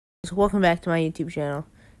guys, welcome back to my YouTube channel.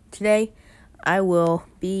 Today, I will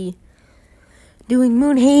be doing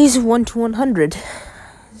Moonhaze 1 to 100.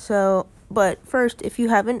 But first, if you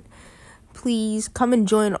haven't, please come and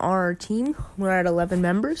join our team. We're at 11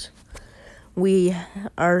 members. We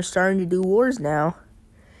are starting to do wars now.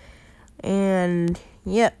 And,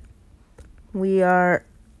 yeah, we are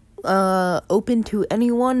open to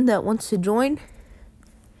anyone that wants to join.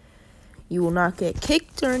 You will not get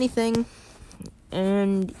kicked or anything.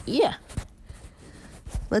 And yeah,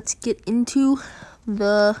 let's get into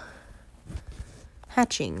the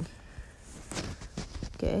hatching.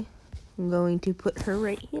 Okay, I'm going to put her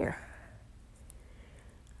right here.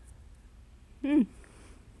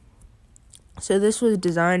 So this was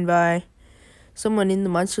designed by someone in the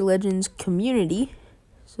Monster Legends community.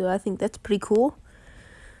 So I think that's pretty cool.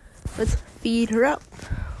 Let's feed her up.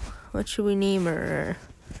 What should we name her?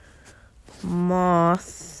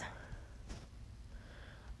 Moth.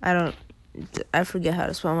 I forget how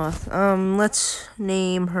to spell moth. Let's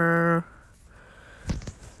name her.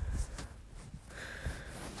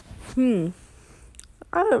 We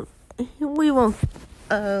won't.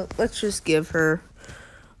 Let's just give her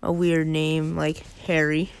a weird name like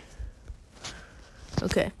Harry.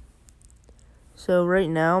 Okay. So right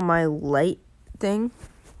now my light thing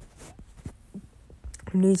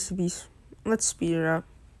needs to be. Let's speed it up.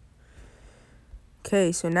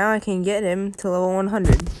 Okay, so now I can get him to level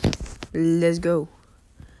 100. Let's go.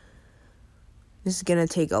 This is gonna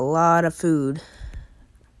take a lot of food.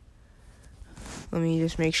 Let me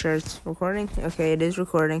just make sure it's recording. Okay, it is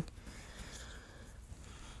recording.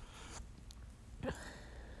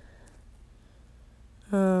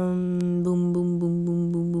 Boom, boom, boom,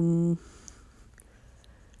 boom, boom, boom.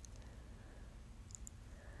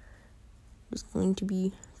 Just going to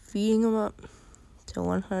be feeding him up to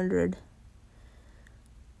 100.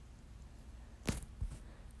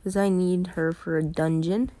 Because I need her for a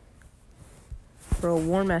dungeon. For a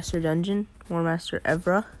War Master dungeon. War Master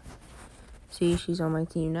Evra. See, she's on my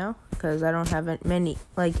team now. Because I don't have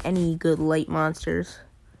any good light monsters.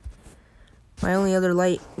 My only other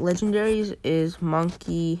light legendaries is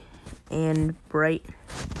Monkey and Bright.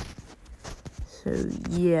 So,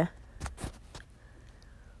 yeah.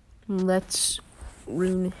 Let's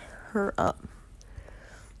rune her up.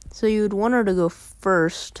 So, you would want her to go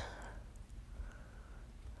first.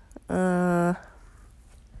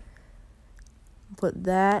 Put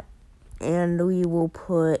that, and we will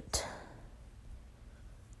put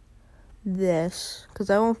this,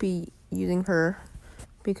 because I won't be using her,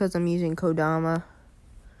 because I'm using Kodama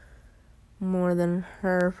more than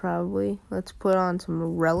her, probably. Let's put on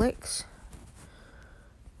some relics.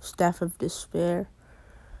 Staff of Despair.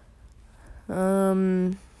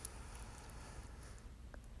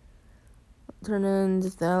 Turn in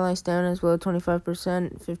the ally stamina is below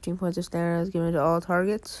 25%. 15 points of stamina is given to all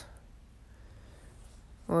targets.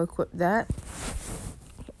 We'll equip that.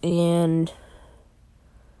 And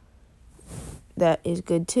that is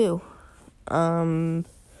good too.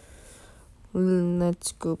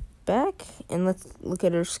 Let's go back and let's look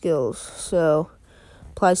at her skills. So,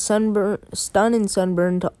 apply stun and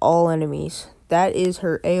sunburn to all enemies. That is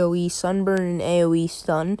her AoE sunburn and AoE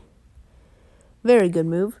stun. Very good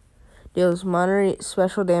move. Deals moderate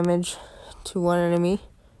special damage to one enemy.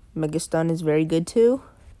 Mega Stun is very good too.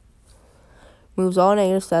 Moves all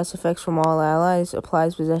negative stats effects from all allies.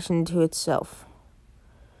 Applies possession to itself.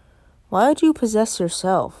 Why would you possess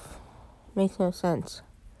yourself? Makes no sense.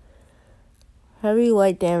 Heavy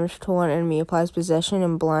light damage to one enemy. Applies possession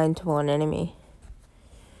and blind to one enemy.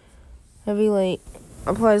 Heavy light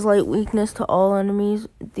applies light weakness to all enemies.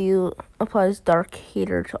 Applies dark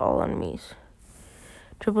hater to all enemies.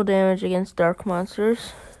 Triple damage against dark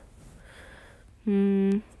monsters.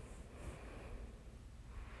 Gives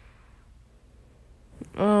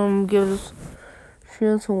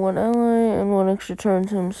shield to one ally and one extra turn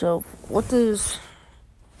to himself. What does...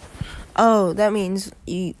 Oh, that means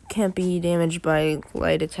you can't be damaged by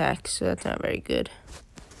light attacks, so that's not very good.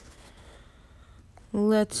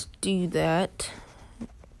 Let's do that.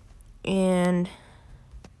 And...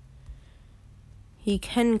 he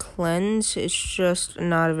can cleanse, it's just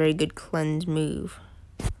not a very good cleanse move.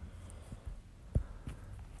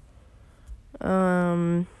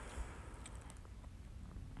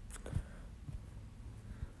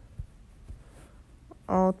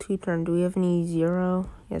 All 2 turn. Do we have any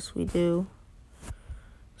 0? Yes, we do.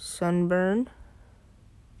 Sunburn.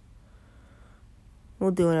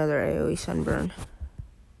 We'll do another AoE sunburn.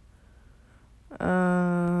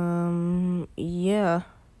 Yeah.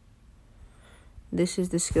 This is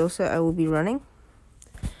the skill set I will be running.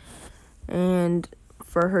 And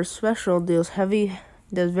for her special, deals heavy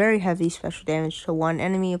Does very heavy special damage to one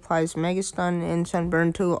enemy. Applies Mega Stun and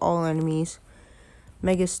Sunburn to all enemies.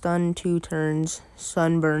 Mega Stun 2 turns.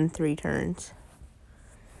 Sunburn 3 turns.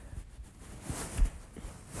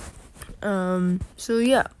 So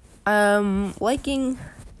yeah. Liking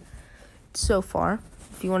so far.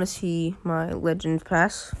 If you want to see my Legends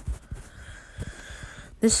Pass,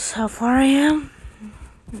 this is how far I am.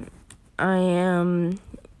 I am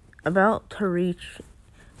about to reach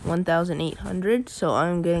 1,800, so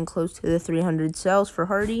I'm getting close to the 300 cells for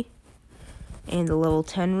Hardy and the level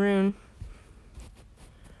 10 rune.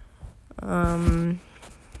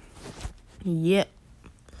 Yeah.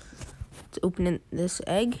 Let's open this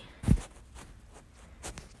egg.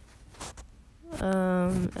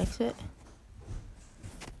 Exit.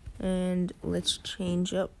 And let's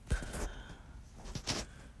change up.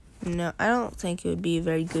 No, I don't think it would be a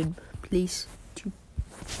very good place to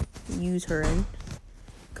use her in,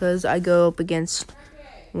 because I go up against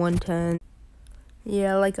 110.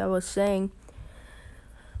 Yeah, like I was saying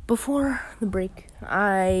before the break,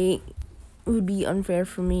 it would be unfair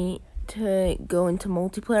for me to go into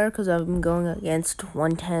multiplayer because I've been going against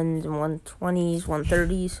 110s and 120s,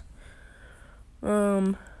 130s.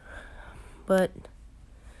 But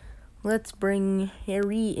let's bring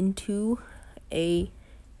Harry into a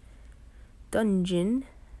dungeon.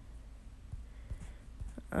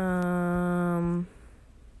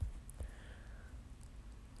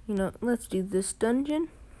 Let's do this dungeon.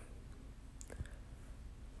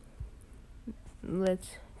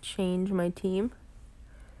 Let's change my team.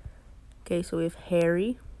 Okay, so we have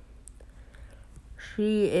Harry.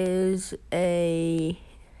 She is a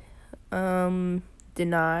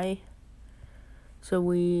deny. So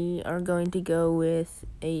we are going to go with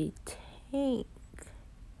a tank.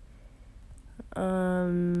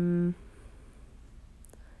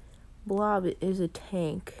 Blob is a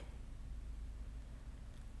tank.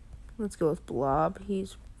 Let's go with Blob.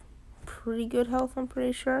 He's pretty good health, I'm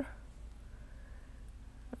pretty sure.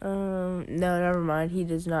 No, never mind. He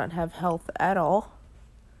does not have health at all.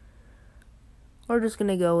 We're just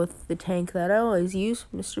gonna go with the tank that I always use,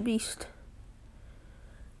 Mr. Beast.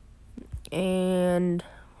 And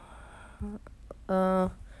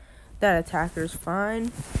that attacker's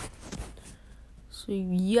fine. So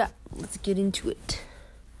yeah, let's get into it.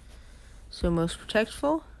 So most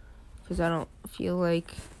protectful, because I don't feel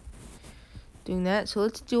like doing that. So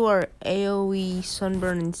let's do our AoE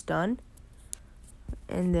Sunburn and Stun.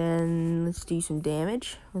 And then let's do some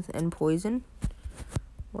damage with End Poison.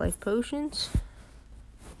 Life Potions.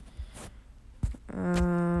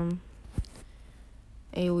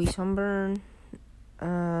 AoE Sunburn.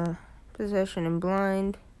 Possession and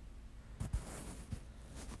Blind.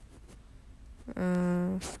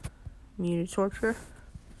 Muted Torture.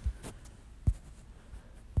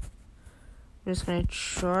 I'm just going to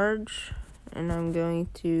charge, and I'm going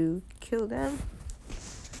to kill them.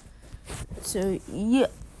 So, yeah.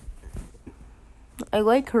 I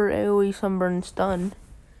like her AoE Sunburn and Stun,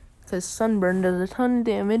 because Sunburn does a ton of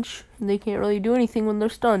damage, and they can't really do anything when they're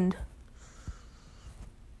stunned.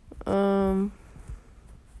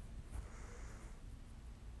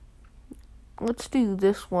 Let's do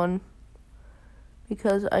this one,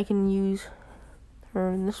 because I can use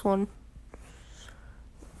her in this one.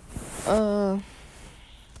 The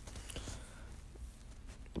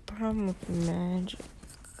problem with magic,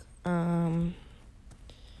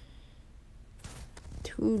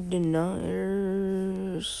 2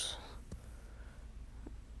 deniers,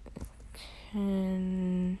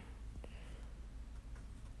 and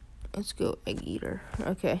let's go Egg Eater.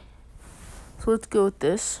 Okay, so let's go with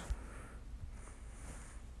this.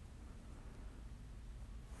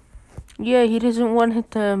 Yeah, he doesn't want to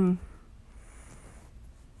hit them.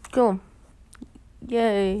 Kill him.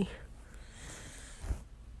 Yay.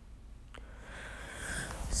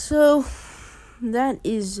 So, that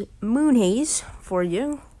is Moonhaze for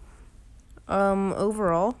you.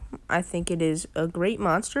 Overall, I think it is a great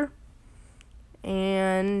monster.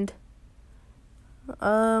 And,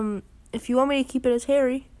 if you want me to keep it as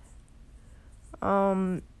Harry,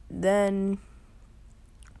 then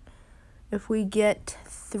if we get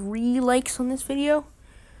 3 likes on this video,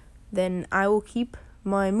 then I will keep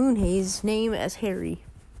my Moonhaze name as Harry.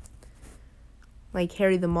 Like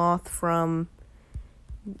Harry the Moth from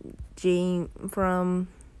The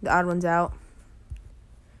Odd Ones Out.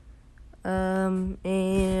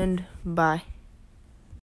 And bye.